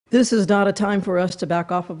This is not a time for us to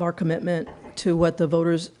back off of our commitment to what the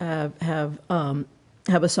voters have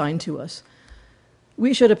assigned to us.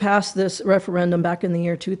 We should have passed this referendum back in the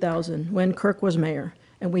year 2000 when Kirk was mayor,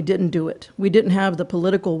 and we didn't do it. We didn't have the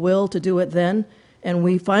political will to do it then, and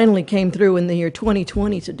we finally came through in the year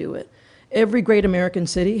 2020 to do it. Every great American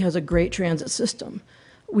city has a great transit system.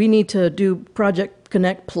 We need to do Project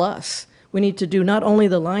Connect Plus. We need to do not only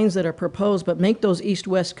the lines that are proposed, but make those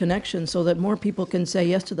east-west connections so that more people can say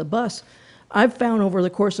yes to the bus. I've found over the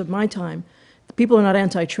course of my time, people are not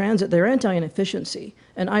anti-transit, they're anti-inefficiency.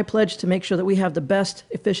 And I pledge to make sure that we have the best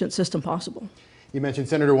efficient system possible. You mentioned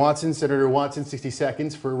Senator Watson. Senator Watson, 60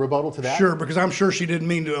 seconds for rebuttal to that. Sure, because I'm sure she didn't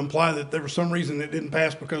mean to imply that there was some reason it didn't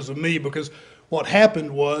pass because of me, because what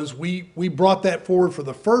happened was we brought that forward for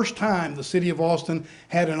the first time. The city of Austin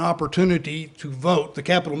had an opportunity to vote. The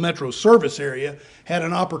Capital Metro service area had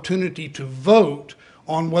an opportunity to vote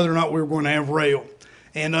on whether or not we were going to have rail.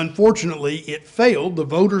 And unfortunately, it failed. The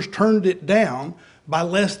voters turned it down by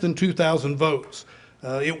less than 2,000 votes.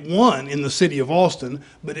 It won in the city of Austin,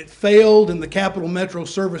 but it failed in the Capital Metro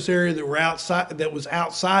service area that was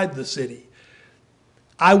outside the city.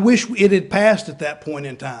 I wish it had passed at that point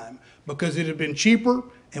in time because it had been cheaper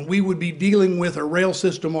and we would be dealing with a rail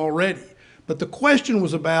system already. But the question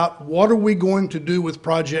was about what are we going to do with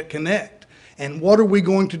Project Connect and what are we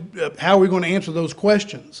going to, how are we going to answer those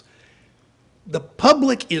questions? The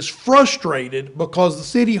public is frustrated because the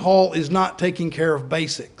city hall is not taking care of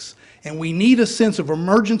basics. And we need a sense of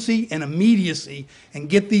emergency and immediacy and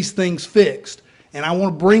get these things fixed. And I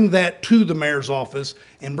want to bring that to the mayor's office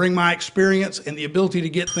and bring my experience and the ability to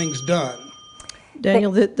get things done.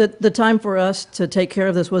 Daniel, the time for us to take care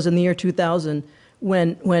of this was in the year 2000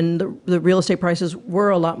 when the real estate prices were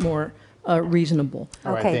a lot more reasonable.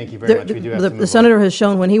 All right, Okay. thank you very much. We do have to move The senator has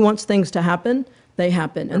shown when he wants things to happen, they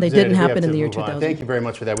happen, and they didn't Representative, we have happen in to the year move on. 2000. Thank you very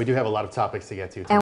much for that. We do have a lot of topics to get to.